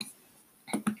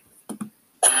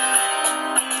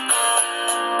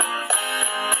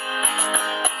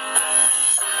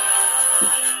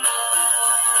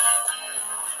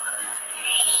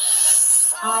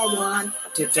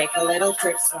to take a little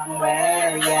trip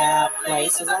somewhere, yeah.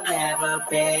 Places I've never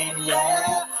been,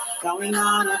 yeah. Going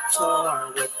on a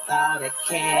tour without a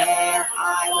care.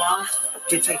 I want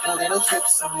to take a little trip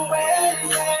somewhere,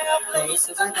 yeah.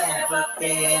 Places I've never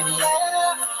been,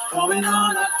 yeah. Going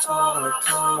on a tour.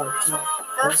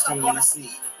 First I'm gonna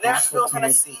see Nashville,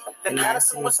 Tennessee. Then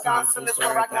Madison, Wisconsin is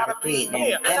where I gotta be.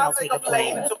 Then I'll take a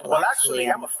plane. Well,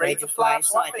 actually, I'm afraid to fly,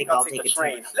 so I think I'll take a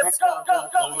train. Let's go.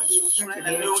 Going to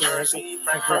Trenton, New Jersey,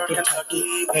 Frankfort,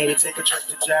 Kentucky. Maybe take a trip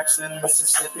to Jackson,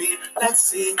 Mississippi. Let's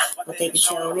see what they can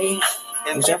show me.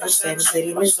 In Jefferson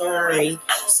City, Missouri,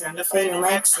 Santa Fe, New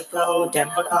Mexico,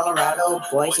 Denver, Colorado,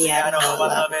 Boise, Idaho. I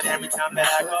love it every time that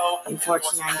I go. In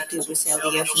 1492, we sail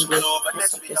the ocean blue.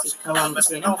 Next week, I'll see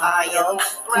Columbus in Ohio.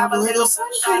 Grab a little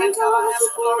sunshine in Tallahassee,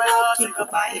 Florida. Take a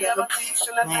bite of a peach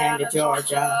in Atlanta,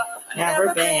 Georgia.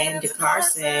 Never been to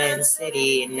Carson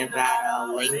City, Nevada,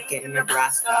 Lincoln,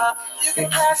 Nebraska. You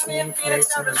can catch me in Phoenix,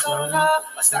 Arizona,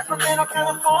 Sacramento,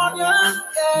 California,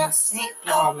 St.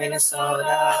 Paul,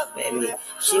 Minnesota, baby,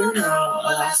 Juneau,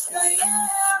 Alaska, yeah.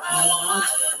 I want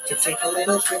to take a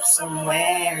little trip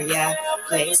somewhere, yeah.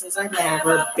 Places I've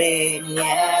never been,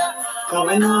 yeah.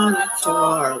 Going on a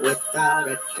tour without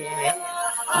a care.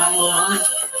 I want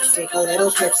to take a little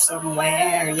trip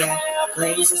somewhere, yeah.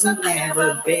 Places I've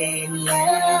never been,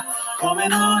 yeah.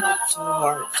 Going on a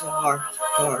tour.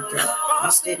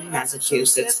 Boston,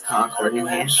 Massachusetts, Concord, New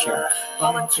Hampshire.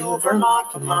 Going to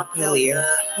Vermont, to Montpelier.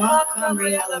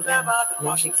 Montgomery, Alabama,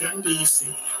 Washington,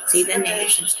 D.C. See the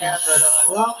nation's capital.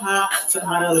 Aloha to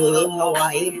Honolulu,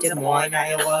 Hawaii, Des Moines,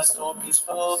 Iowa. So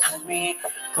peaceful to me.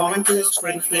 Going to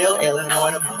Springfield,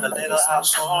 Illinois, from the little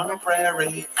house on the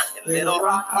prairie. Little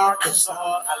Rock, Arkansas,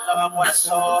 I love what I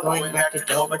saw. Going back to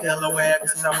Dover, Delaware,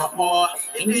 cause I want more.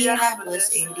 Indianapolis,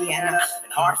 Indiana,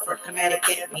 and Hartford,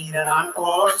 Connecticut, meet an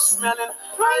encore. Smelling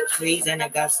pine trees in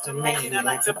Augusta, Maine. I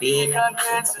like to be in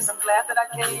Kansas. I'm glad that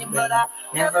I came, but I've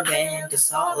never been to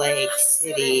Salt Lake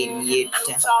City in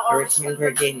Utah, Richmond,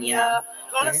 Virginia.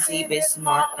 Tennessee,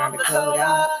 Bismarck, North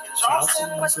Dakota,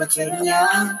 Charleston, West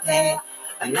Virginia, hey.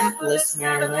 Annapolis,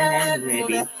 Maryland,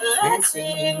 maybe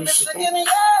Lansing, Michigan,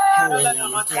 Helena,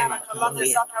 Montana,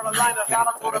 Columbia, South Carolina, South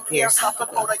Dakota, Pierce, South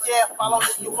Dakota, yeah, follow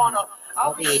if you wanna.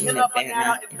 I'll be in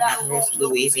Havana, in Baton Rouge,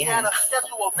 Louisiana.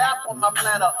 Schedule that on my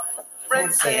planner.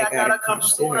 Friends say I gotta come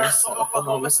sooner, so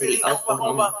Oklahoma City,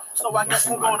 Oklahoma, so I guess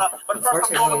I'm gonna. But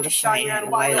first I'm going to Cheyenne,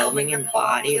 Wyoming, and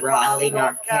Body, Raleigh,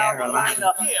 North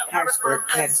Carolina, Harrisburg,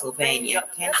 Pennsylvania.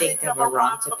 Can't think of a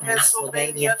run to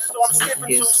Pennsylvania, so I'm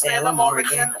skipping to Salem,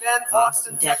 Oregon,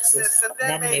 Austin, Texas,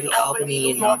 then maybe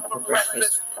Albany, New York for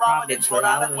breakfast. Providence, Rhode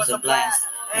Island was a blast,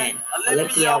 and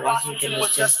Olympia, Washington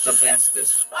was just the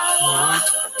bestest. I want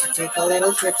to take a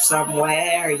little trip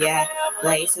somewhere, yeah.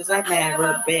 Places I've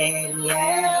never been,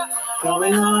 yeah.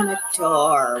 Going on a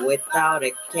tour without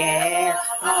a care.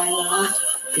 I want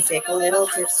to take a little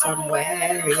trip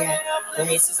somewhere, yeah.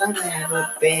 Places I've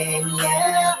never been,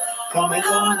 yeah. Going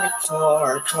on a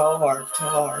tour. I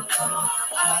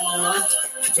want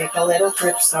to take a little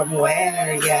trip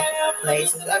somewhere, yeah.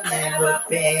 Places I've never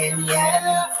been,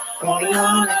 yeah. Going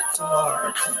on a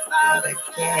tour without a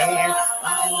care.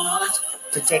 I want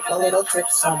to take a little trip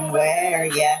somewhere,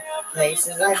 yeah.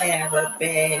 Places I've never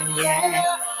been, yeah.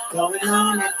 Going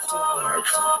on a tour.